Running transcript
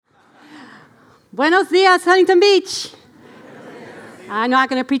Buenos dias, Huntington Beach. I'm not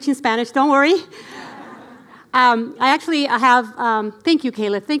going to preach in Spanish, don't worry. I have, thank you,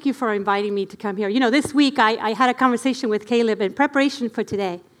 Caleb. Thank you for inviting me to come here. You know, this week I had a conversation with Caleb in preparation for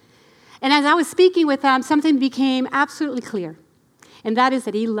today. And as I was speaking with him, something became absolutely clear. And that is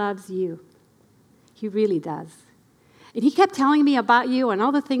that he loves you. He really does. And he kept telling me about you and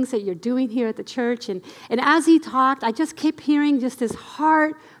all the things that you're doing here at the church. And as he talked, I just kept hearing just his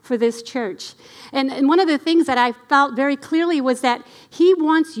heart for this church. And one of the things that I felt very clearly was that he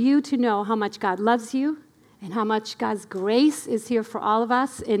wants you to know how much God loves you and how much God's grace is here for all of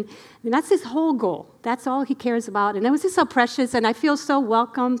us. And that's his whole goal. That's all he cares about. And it was just so precious, and I feel so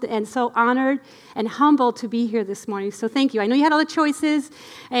welcomed and so honored and humbled to be here this morning. So thank you. I know you had all the choices,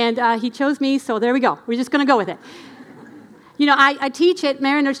 and he chose me, so there we go. We're just going to go with it. You know, I teach at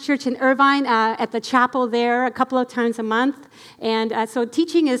Mariners Church in Irvine at the chapel there a couple of times a month. And so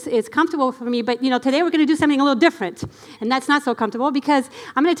teaching is comfortable for me. But, you know, today we're going to do something a little different. And that's not so comfortable because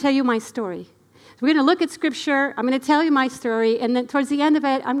I'm going to tell you my story. We're going to look at Scripture. I'm going to tell you my story. And then towards the end of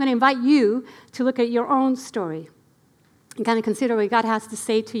it, I'm going to invite you to look at your own story and kind of consider what God has to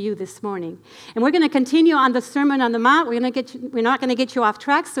say to you this morning. And we're going to continue on the Sermon on the Mount. We're not going to get you off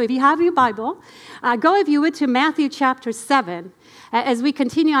track. So if you have your Bible, go, if you would, to Matthew chapter 7 as we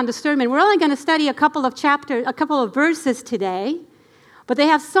continue on the sermon. We're only going to study a couple of verses today, but they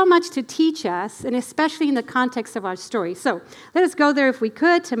have so much to teach us, and especially in the context of our story. So let us go there, if we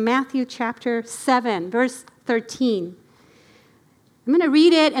could, to Matthew chapter 7, verse 13. I'm going to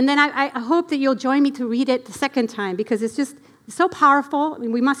read it, and then I hope that you'll join me to read it the second time, because it's so powerful,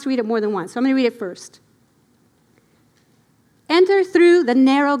 and we must read it more than once. So I'm going to read it first. Enter through the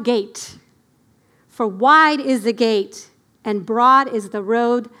narrow gate, for wide is the gate, and broad is the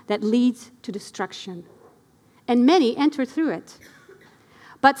road that leads to destruction, and many enter through it.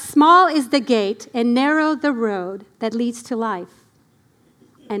 But small is the gate, and narrow the road that leads to life,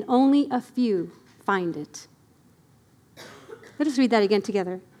 and only a few find it. Let us read that again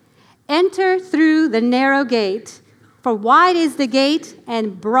together. Enter through the narrow gate, for wide is the gate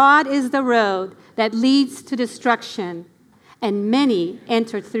and broad is the road that leads to destruction, and many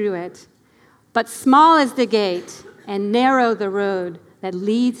enter through it. But small is the gate and narrow the road that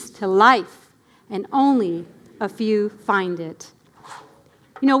leads to life, and only a few find it.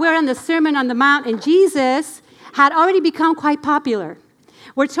 You know, we're on the Sermon on the Mount, and Jesus had already become quite popular.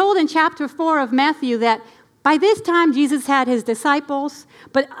 We're told in chapter 4 of Matthew that by this time, Jesus had his disciples,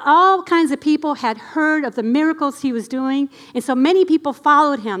 but all kinds of people had heard of the miracles he was doing, and so many people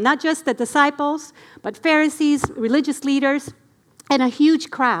followed him, not just the disciples, but Pharisees, religious leaders, and a huge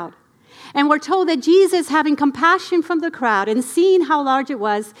crowd. And we're told that Jesus, having compassion from the crowd and seeing how large it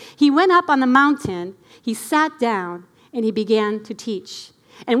was, he went up on the mountain, he sat down, and he began to teach.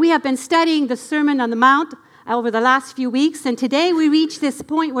 And we have been studying the Sermon on the Mount over the last few weeks, and today we reach this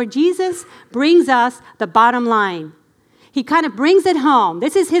point where Jesus brings us the bottom line. He kind of brings it home.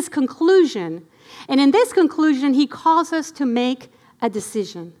 This is his conclusion. And in this conclusion, he calls us to make a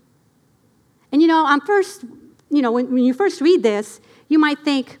decision. And when you first read this, you might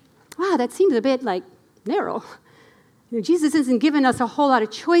think, wow, that seems a bit like narrow. Jesus isn't giving us a whole lot of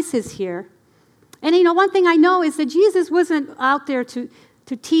choices here. And one thing I know is that Jesus wasn't out there to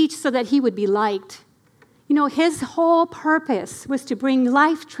teach so that he would be liked. His whole purpose was to bring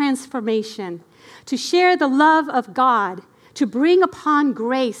life transformation, to share the love of God, to bring upon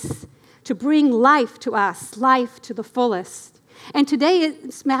grace, to bring life to us, life to the fullest. And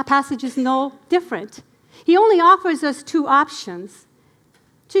today's passage is no different. He only offers us two options.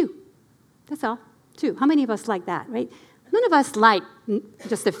 Two. That's all. Two. How many of us like that, right? None of us like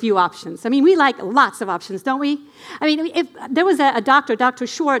just a few options. I mean, we like lots of options, don't we? I mean, if there was a doctor, Dr.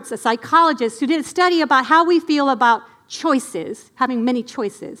 Schwartz, a psychologist, who did a study about how we feel about choices, having many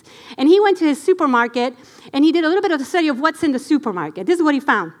choices. And he went to his supermarket, and he did a little bit of a study of what's in the supermarket. This is what he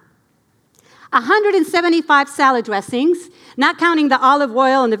found. 175 salad dressings, not counting the olive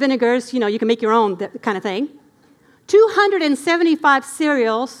oil and the vinegars, you can make your own kind of thing. 275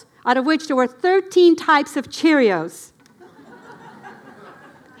 cereals, out of which there were 13 types of Cheerios.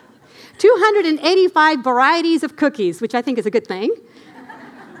 285 varieties of cookies, which I think is a good thing.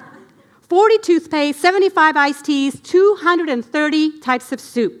 40 toothpaste, 75 iced teas, 230 types of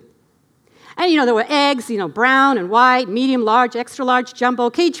soup. And, there were eggs, brown and white, medium, large, extra large, jumbo,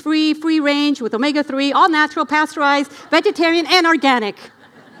 cage-free, free range, with omega-3, all natural, pasteurized, vegetarian, and organic.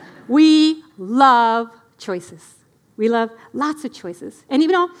 We love choices. We love lots of choices. And,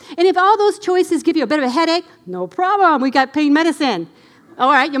 and if all those choices give you a bit of a headache, no problem. We got pain medicine. All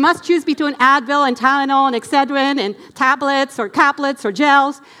right, you must choose between Advil and Tylenol and Excedrin and tablets or caplets or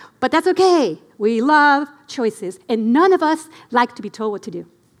gels. But that's okay. We love choices, and none of us like to be told what to do,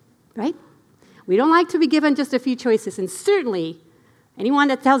 right? We don't like to be given just a few choices, and certainly anyone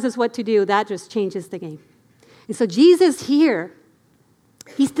that tells us what to do, that just changes the game. And so Jesus here,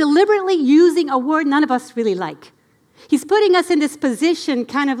 he's deliberately using a word none of us really like. He's putting us in this position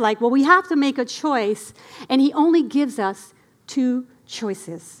kind of like, well, we have to make a choice, and he only gives us 2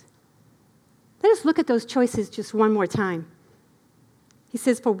 choices. Let us look at those choices just one more time. He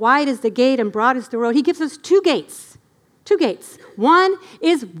says, for wide is the gate and broad is the road. He gives us 2 gates. 2 gates. One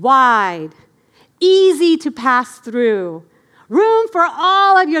is wide, easy to pass through, room for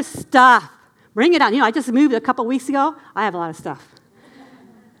all of your stuff. Bring it on. I just moved a couple weeks ago. I have a lot of stuff.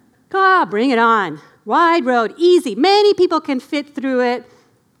 Bring it on. Wide road, easy. Many people can fit through it.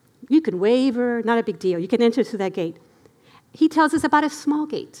 You can waver, not a big deal. You can enter through that gate. He tells us about a small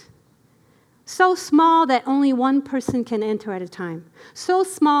gate. So small that only one person can enter at a time. So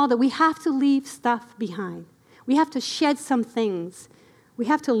small that we have to leave stuff behind. We have to shed some things. We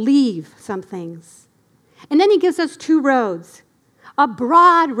have to leave some things. And then he gives us 2 roads. A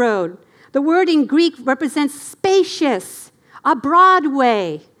broad road. The word in Greek represents spacious, a broad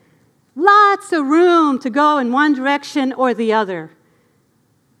way. Lots of room to go in one direction or the other.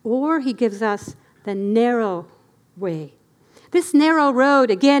 Or he gives us the narrow way. This narrow road,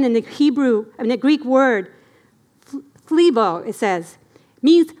 again in the Greek word, phlebo, it says,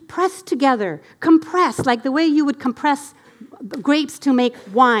 means pressed together, compressed, like the way you would compress grapes to make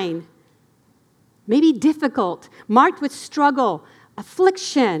wine. Maybe difficult, marked with struggle,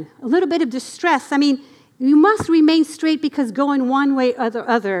 affliction, a little bit of distress. You must remain straight because going one way or the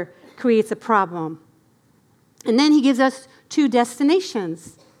other creates a problem. And then he gives us 2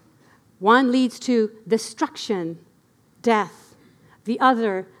 destinations. One leads to destruction, death. The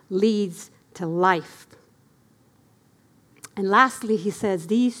other leads to life. And lastly, he says,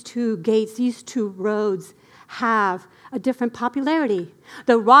 these 2 gates, these 2 roads have a different popularity.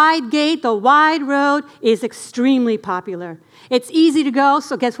 The wide gate, the wide road is extremely popular. It's easy to go,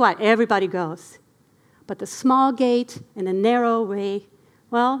 so guess what? Everybody goes. But the small gate and the narrow way,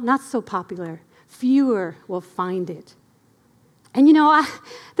 well, not so popular. Fewer will find it. And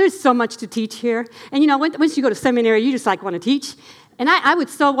there's so much to teach here. And once you go to seminary, you just want to teach. And I would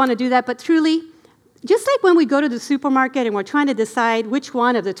still want to do that, but truly, just like when we go to the supermarket and we're trying to decide which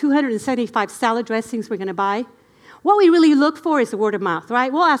one of the 275 salad dressings we're going to buy, what we really look for is the word of mouth,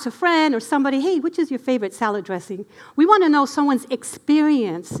 right? We'll ask a friend or somebody, hey, which is your favorite salad dressing? We want to know someone's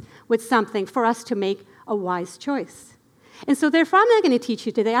experience with something for us to make a wise choice. And so therefore, I'm not going to teach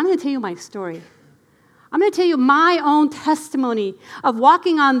you today. I'm going to tell you my story. I'm going to tell you my own testimony of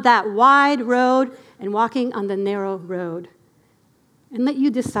walking on that wide road and walking on the narrow road. And let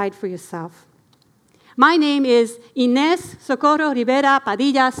you decide for yourself. My name is Inés Socorro Rivera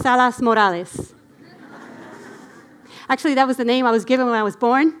Padilla Salas Morales. Actually, that was the name I was given when I was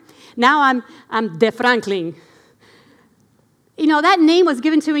born. Now I'm De Franklin. That name was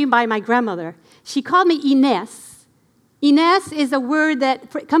given to me by my grandmother. She called me Inés. Inés is a word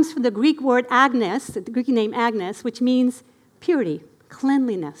that comes from the Greek word Agnes, the Greek name Agnes, which means purity,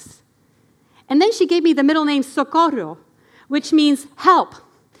 cleanliness. And then she gave me the middle name Socorro, which means help.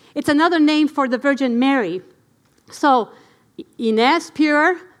 It's another name for the Virgin Mary. So, Inés,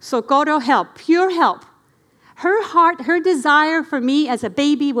 pure, Socorro, help, pure help. Her heart, her desire for me as a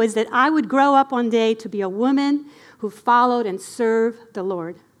baby was that I would grow up one day to be a woman who followed and served the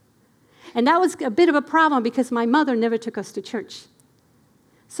Lord. And that was a bit of a problem because my mother never took us to church.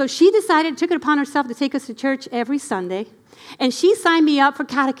 So she took it upon herself to take us to church every Sunday, and she signed me up for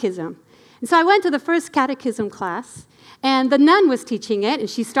catechism. And so I went to the first catechism class, and the nun was teaching it, and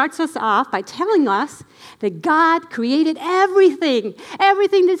she starts us off by telling us that God created everything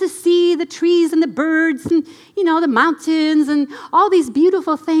that you see, the trees and the birds and, the mountains and all these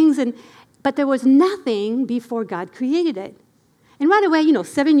beautiful things, but there was nothing before God created it. And right away,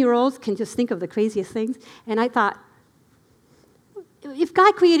 7-year-olds can just think of the craziest things, and I thought, if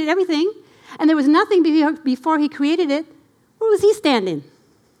God created everything and there was nothing before he created it, where was he standing?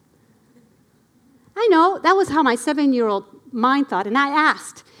 I know, that was how my 7-year-old mind thought, and I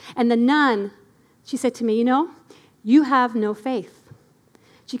asked. And the nun, she said to me, you have no faith.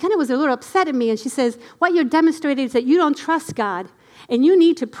 She kind of was a little upset at me, and she says, what you're demonstrating is that you don't trust God, and you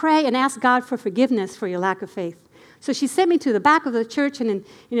need to pray and ask God for forgiveness for your lack of faith. So she sent me to the back of the church, and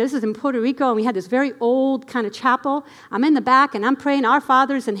this is in Puerto Rico, and we had this very old kind of chapel. I'm in the back, and I'm praying Our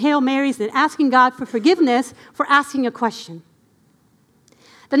Fathers and Hail Marys and asking God for forgiveness for asking a question.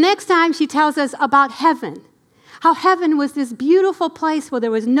 The next time she tells us about heaven, how heaven was this beautiful place where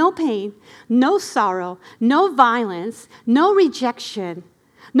there was no pain, no sorrow, no violence, no rejection,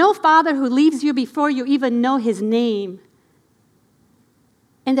 No father who leaves you before you even know his name.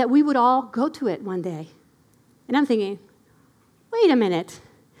 And that we would all go to it one day. And I'm thinking, wait a minute.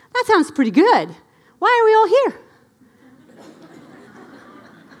 That sounds pretty good. Why are we all here?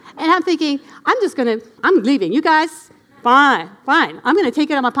 And I'm thinking, I'm leaving. You guys, fine. I'm going to take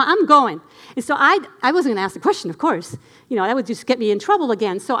it on my palm. I'm going. And so I wasn't going to ask the question, of course. That would just get me in trouble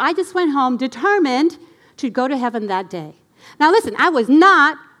again. So I just went home determined to go to heaven that day. Now listen, I was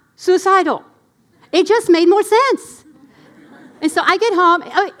not suicidal. It just made more sense. And so I get home.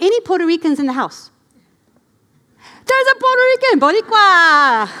 Any Puerto Ricans in the house? There's a Puerto Rican,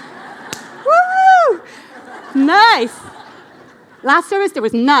 Boricua. Woo! Nice. Last service, there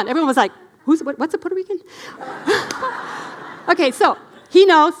was none. Everyone was like, what's a Puerto Rican? Okay, so he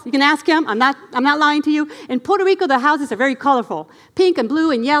knows. You can ask him. I'm not lying to you. In Puerto Rico, the houses are very colorful. Pink and blue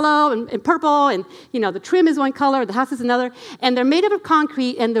and yellow and purple. And, the trim is one color, the house is another. And they're made up of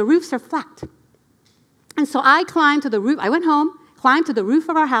concrete, and the roofs are flat. And so I climbed to the roof. I went home, climbed to the roof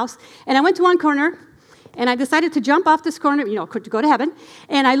of our house, and I went to one corner, and I decided to jump off this corner, to go to heaven.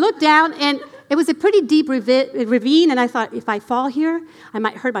 And I looked down, and it was a pretty deep ravine, and I thought, if I fall here, I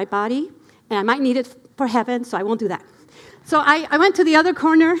might hurt my body, and I might need it for heaven, so I won't do that. So I went to the other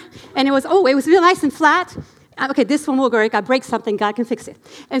corner, and it was real nice and flat. Okay, this one will work. I break something, God can fix it.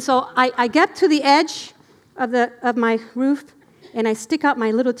 And so I get to the edge of my roof, and I stick out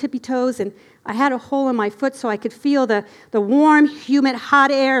my little tippy toes, and I had a hole in my foot so I could feel the warm, humid,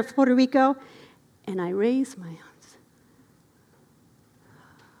 hot air of Puerto Rico, and I raised my arms.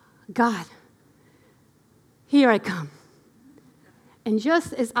 God, here I come. And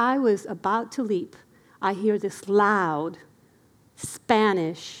just as I was about to leap, I hear this loud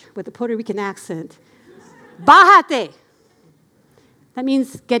Spanish with a Puerto Rican accent. Bájate. That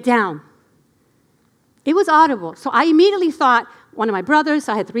means get down. It was audible. So I immediately thought, one of my brothers,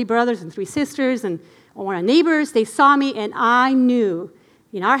 I had 3 brothers and 3 sisters, and one of our neighbors, they saw me, and I knew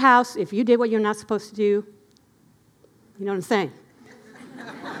in our house, if you did what you're not supposed to do, you know what I'm saying?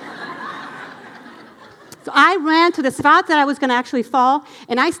 So I ran to the spot that I was going to actually fall,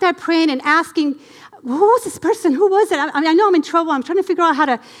 and I started praying and asking, who was this person? Who was it? I know I'm in trouble. I'm trying to figure out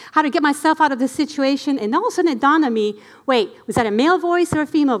how to get myself out of this situation. And all of a sudden it dawned on me, wait, was that a male voice or a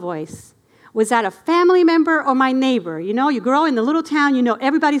female voice? Was that a family member or my neighbor? You grow in the little town, you know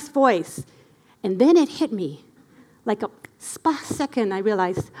everybody's voice. And then it hit me. Like a second, I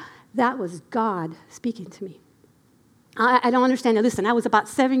realized that was God speaking to me. I don't understand it. Listen, I was about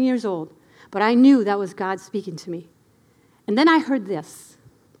 7 years old, but I knew that was God speaking to me. And then I heard this.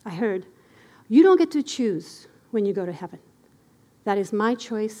 I heard, you don't get to choose when you go to heaven. That is my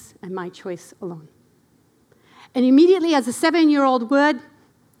choice and my choice alone. And immediately, as a 7-year-old would,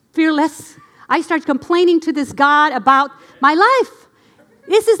 fearless, I started complaining to this God about my life.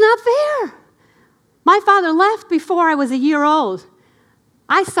 This is not fair. My father left before I was a year old.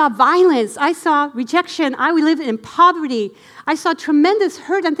 I saw violence. I saw rejection. I lived in poverty. I saw tremendous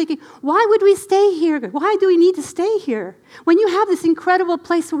hurt. I'm thinking, why would we stay here? Why do we need to stay here when you have this incredible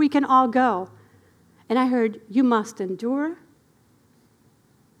place where we can all go? And I heard, you must endure.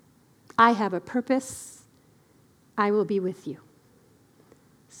 I have a purpose. I will be with you.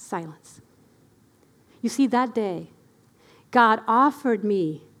 Silence. You see, that day, God offered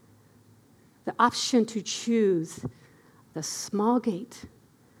me the option to choose the small gate,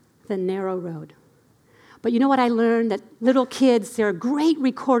 the narrow road. But you know what I learned? That little kids, they're great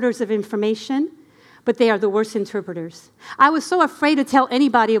recorders of information, but they are the worst interpreters. I was so afraid to tell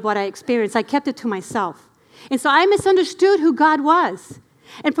anybody of what I experienced. I kept it to myself. And so I misunderstood who God was.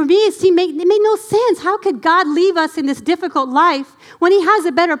 And for me, it made no sense. How could God leave us in this difficult life when he has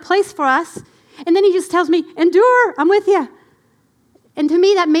a better place for us? And then he just tells me, endure, I'm with you. And to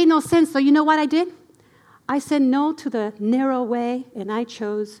me, that made no sense. So you know what I did? I said no to the narrow way, and I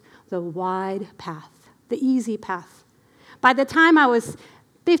chose the wide path, the easy path. By the time I was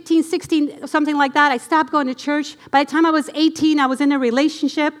 15, 16, something like that, I stopped going to church. By the time I was 18, I was in a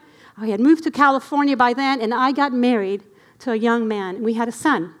relationship. I had moved to California by then, and I got married to a young man, and we had a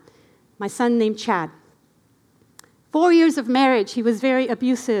son, my son named Chad. 4 years of marriage, he was very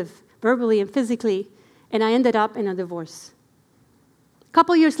abusive, verbally and physically, and I ended up in a divorce. A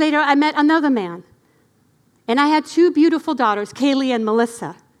couple years later, I met another man, and I had 2 beautiful daughters, Kaylee and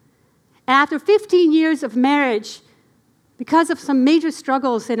Melissa. And after 15 years of marriage, because of some major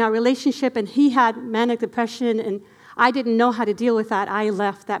struggles in our relationship, and he had manic depression, and I didn't know how to deal with that, I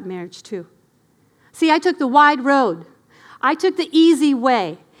left that marriage too. See, I took the wide road. I took the easy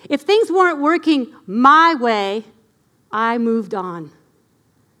way. If things weren't working my way, I moved on.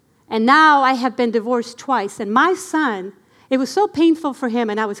 And now I have been divorced twice, and my son It was so painful for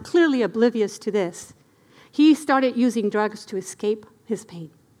him, and I was clearly oblivious to this. He started using drugs to escape his pain.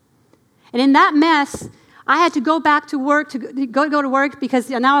 And in that mess, I had to go back to work, to go to work because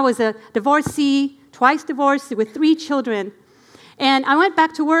now I was a divorcee, twice divorced with 3 children. And I went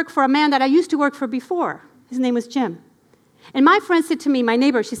back to work for a man that I used to work for before. His name was Jim. And my friend said to me, my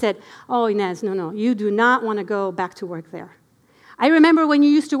neighbor, she said, "Oh, Inez, no, you do not want to go back to work there. I remember when you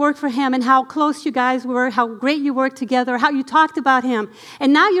used to work for him and how close you guys were, how great you worked together, how you talked about him.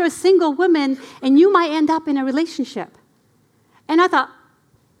 And now you're a single woman, and you might end up in a relationship." And I thought,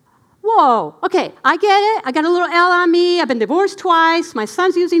 whoa, okay, I get it. I got a little L on me. I've been divorced twice. My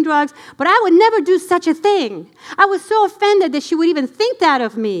son's using drugs. But I would never do such a thing. I was so offended that she would even think that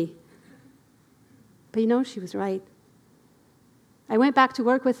of me. But she was right. I went back to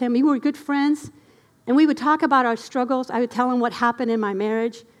work with him. We were good friends. And we would talk about our struggles. I would tell him what happened in my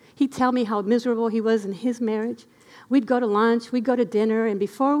marriage. He'd tell me how miserable he was in his marriage. We'd go to lunch. We'd go to dinner. And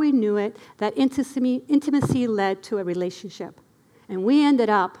before we knew it, that intimacy led to a relationship. And we ended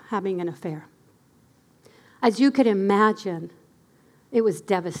up having an affair. As you could imagine, it was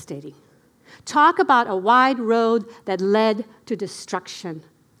devastating. Talk about a wide road that led to destruction.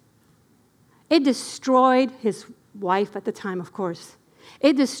 It destroyed his wife at the time, of course.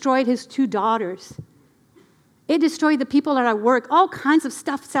 It destroyed his 2 daughters. It destroyed the people at our work. All kinds of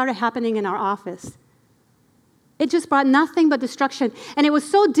stuff started happening in our office. It just brought nothing but destruction. And it was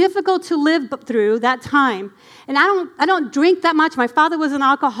so difficult to live through that time. And I don't drink that much. My father was an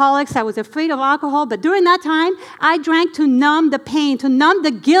alcoholic, so I was afraid of alcohol. But during that time, I drank to numb the pain, to numb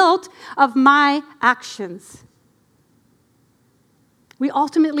the guilt of my actions. We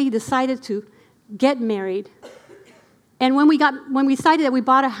ultimately decided to get married. And when we decided that, we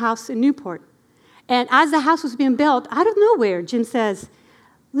bought a house in Newport. And as the house was being built, out of nowhere, Jim says,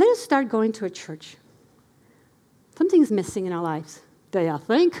 "Let us start going to a church. Something's missing in our lives." Do you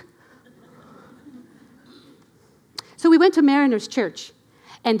think? So we went to Mariners Church.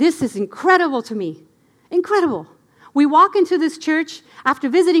 And this is incredible to me. Incredible. We walk into this church after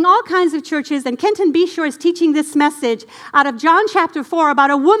visiting all kinds of churches, and Kenton Beshore is teaching this message out of John chapter 4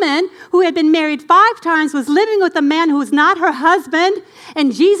 about a woman who had been married 5 times, was living with a man who was not her husband,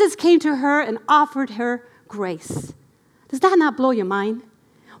 and Jesus came to her and offered her grace. Does that not blow your mind?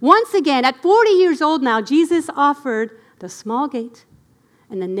 Once again, at 40 years old now, Jesus offered the small gate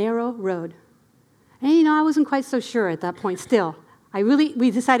and the narrow road. And I wasn't quite so sure at that point still.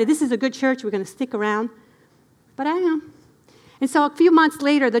 We decided this is a good church, we're going to stick around. But I am. And so a few months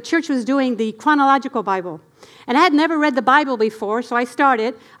later, the church was doing the chronological Bible. And I had never read the Bible before, so I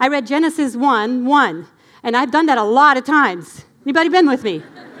started. I read Genesis 1:1. And I've done that a lot of times. Anybody been with me?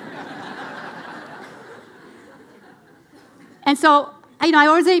 And so,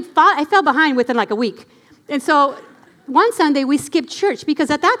 I fell behind within like a week. And so one Sunday, we skipped church because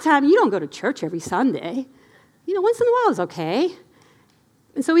at that time, you don't go to church every Sunday. Once in a while is okay.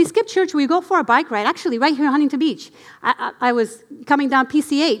 And so we skipped church. We go for a bike ride, actually right here in Huntington Beach. I was coming down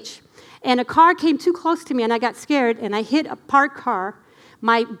PCH, and a car came too close to me, and I got scared, and I hit a parked car.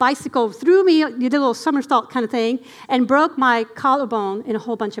 My bicycle threw me, did a little somersault kind of thing, and broke my collarbone in a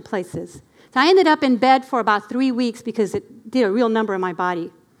whole bunch of places. So I ended up in bed for about 3 weeks because it did a real number on my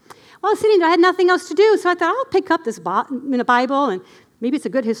body. While I was sitting there, I had nothing else to do, so I thought, I'll pick up this Bible, and maybe it's a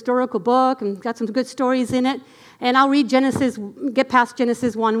good historical book, and got some good stories in it. And I'll read get past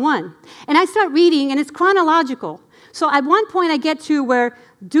Genesis 1:1. And I start reading, and it's chronological. So at one point, I get to where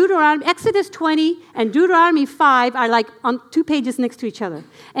Exodus 20 and Deuteronomy 5 are like on 2 pages next to each other.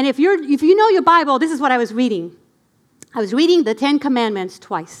 And if you know your Bible, this is what I was reading. I was reading the 10 Commandments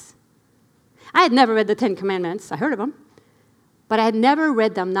twice. I had never read the 10 Commandments. I heard of them. But I had never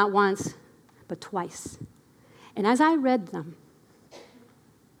read them, not once, but twice. And as I read them,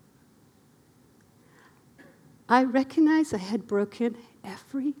 I recognized I had broken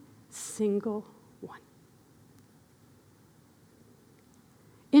every single one.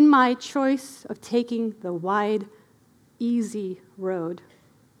 In my choice of taking the wide, easy road,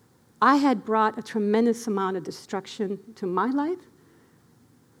 I had brought a tremendous amount of destruction to my life,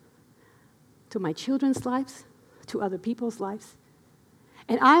 to my children's lives, to other people's lives.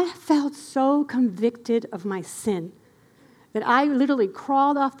 And I felt so convicted of my sin that I literally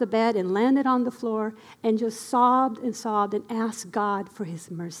crawled off the bed and landed on the floor and just sobbed and asked God for his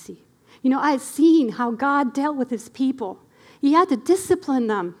mercy. I had seen how God dealt with his people. He had to discipline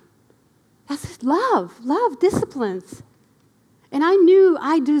them. That's love. Love disciplines. And I knew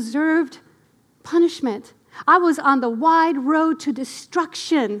I deserved punishment. I was on the wide road to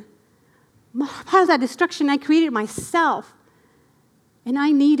destruction. Part of that destruction I created myself. And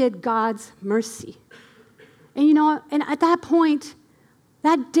I needed God's mercy. And at that point,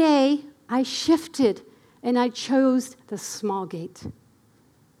 that day, I shifted and I chose the small gate.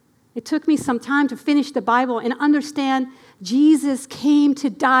 It took me some time to finish the Bible and understand Jesus came to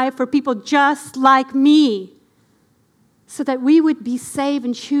die for people just like me so that we would be saved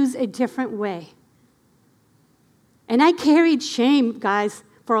and choose a different way. And I carried shame, guys,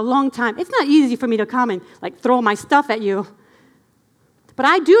 for a long time. It's not easy for me to come and throw my stuff at you. But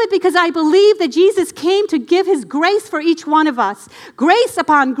I do it because I believe that Jesus came to give his grace for each one of us. Grace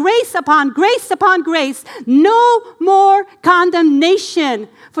upon grace upon grace upon grace. No more condemnation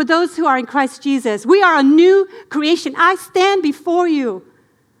for those who are in Christ Jesus. We are a new creation. I stand before you.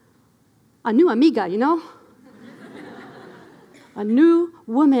 A new amiga, a new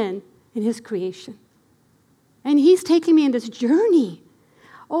woman in his creation. And he's taking me in this journey.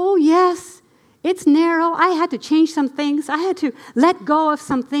 Oh, yes, it's narrow. I had to change some things. I had to let go of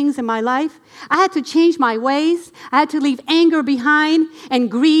some things in my life. I had to change my ways. I had to leave anger behind and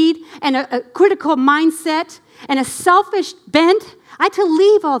greed and a critical mindset and a selfish bent. I had to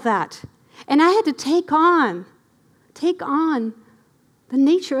leave all that. And I had to take on the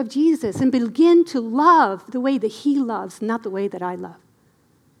nature of Jesus and begin to love the way that he loves, not the way that I love.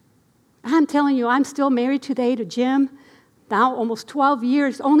 I'm telling you, I'm still married today to Jim, now almost 12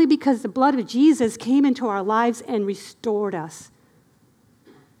 years, only because the blood of Jesus came into our lives and restored us.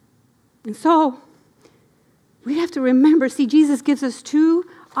 And so, we have to remember, Jesus gives us two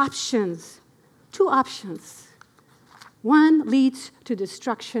options. One leads to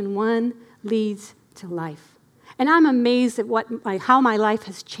destruction, one leads to life. And I'm amazed at how my life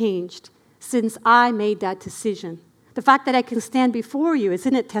has changed since I made that decision. The fact that I can stand before you,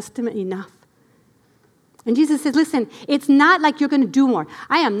 isn't it testament enough? And Jesus says, listen, it's not like you're going to do more.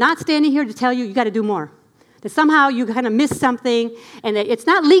 I am not standing here to tell you got to do more. That somehow you kind of miss something, and that it's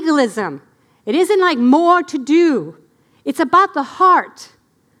not legalism. It isn't like more to do. It's about the heart.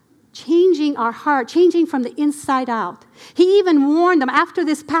 Changing our heart, changing from the inside out. He even warned them after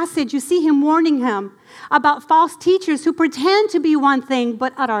this passage. You see him warning him about false teachers who pretend to be one thing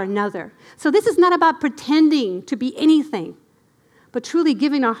but are another. So this is not about pretending to be anything, but truly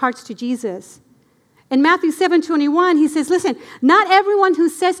giving our hearts to Jesus. In Matthew 7:21, he says, listen, not everyone who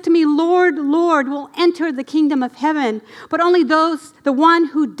says to me, Lord, Lord, will enter the kingdom of heaven, but only the one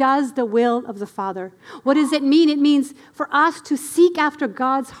who does the will of the Father. What does it mean? It means for us to seek after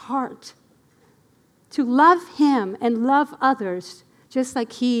God's heart, to love him and love others just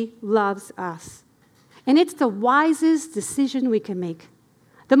like he loves us. And it's the wisest decision we can make.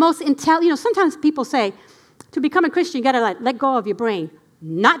 The most sometimes people say, to become a Christian, you got to let go of your brain.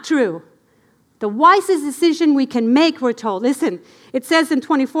 Not true. The wisest decision we can make, we're told. Listen, it says in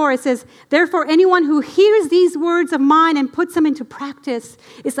 24, it says, therefore, anyone who hears these words of mine and puts them into practice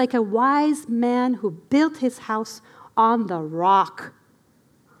is like a wise man who built his house on the rock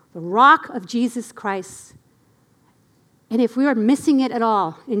of Jesus Christ. And if we are missing it at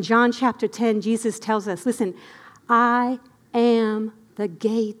all, in John chapter 10, Jesus tells us, listen, I am the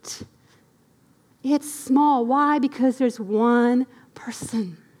gate. It's small. Why? Because there's one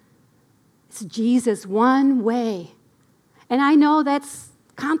person. It's Jesus, one way. And I know that's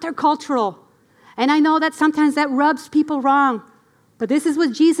countercultural. And I know that sometimes that rubs people wrong. But this is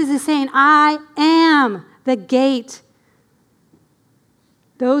what Jesus is saying. I am the gate.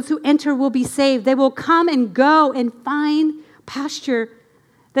 Those who enter will be saved. They will come and go and find pasture.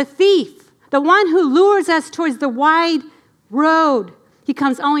 The thief, the one who lures us towards the wide road, he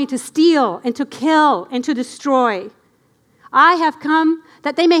comes only to steal and to kill and to destroy. I have come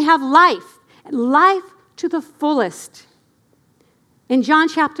that they may have life to the fullest. In John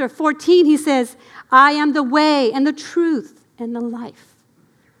chapter 14, he says, I am the way and the truth and the life.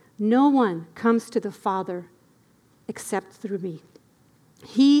 No one comes to the Father except through me.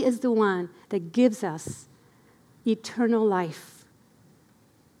 He is the one that gives us eternal life.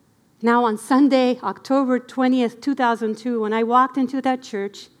 Now on Sunday, October 20th, 2002, when I walked into that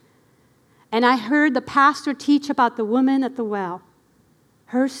church and I heard the pastor teach about the woman at the well,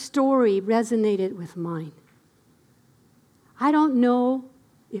 her story resonated with mine. I don't know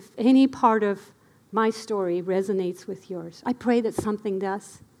if any part of my story resonates with yours. I pray that something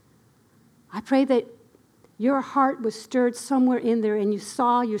does. I pray that your heart was stirred somewhere in there and you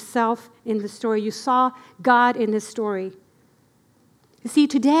saw yourself in the story. You saw God in this story. You see,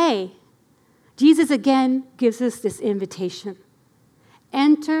 today, Jesus again gives us this invitation.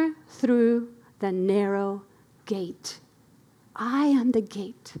 Enter through the narrow gate. I am the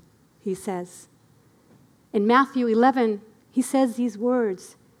gate, he says. In Matthew 11, he says these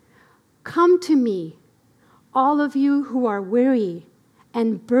words, come to me, all of you who are weary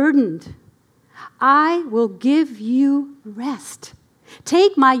and burdened. I will give you rest.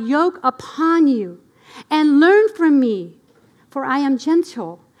 Take my yoke upon you and learn from me, for I am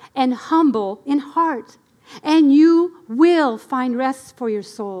gentle and humble in heart, and you will find rest for your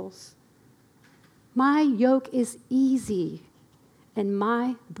souls. My yoke is easy, and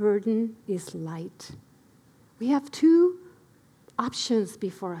my burden is light. We have two options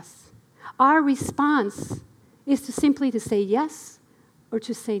before us. Our response is to simply to say yes or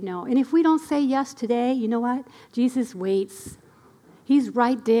to say no. And if we don't say yes today, you know what? Jesus waits. He's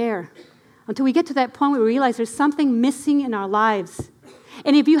right there until we get to that point where we realize there's something missing in our lives.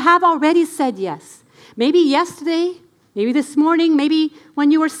 And if you have already said yes, maybe yesterday, maybe this morning, maybe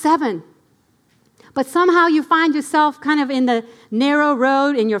when you were 7, but somehow you find yourself kind of in the narrow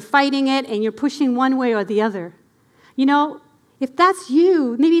road and you're fighting it and you're pushing one way or the other. You know, if that's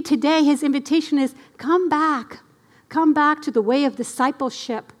you, maybe today his invitation is, come back. Come back to the way of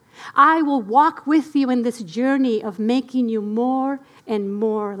discipleship. I will walk with you in this journey of making you more and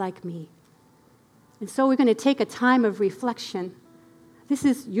more like me. And so we're going to take a time of reflection. This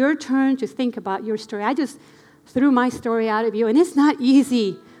is your turn to think about your story. I just threw my story out of you, and it's not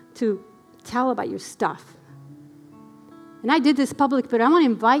easy to tell about your stuff. And I did this public, but I want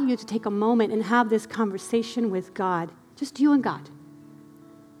to invite you to take a moment and have this conversation with God, just you and God.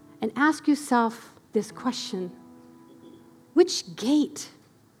 And ask yourself this question: which gate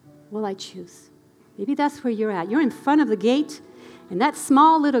will I choose? Maybe that's where you're at. You're in front of the gate, and that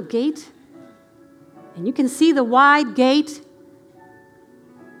small little gate, and you can see the wide gate.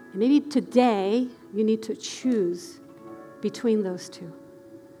 And maybe today you need to choose between those two.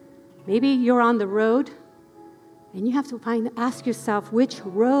 Maybe you're on the road, and you have to ask yourself, which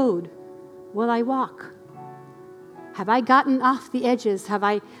road will I walk? Have I gotten off the edges? Have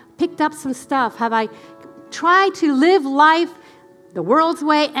I picked up some stuff? Have I tried to live life the world's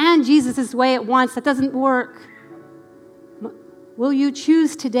way and Jesus' way at once? That doesn't work. Will you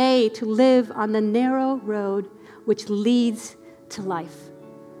choose today to live on the narrow road which leads to life?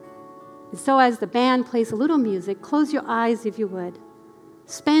 And so as the band plays a little music, close your eyes if you would.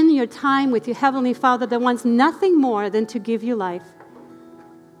 Spend your time with your Heavenly Father that wants nothing more than to give you life.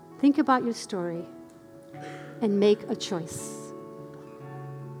 Think about your story and make a choice.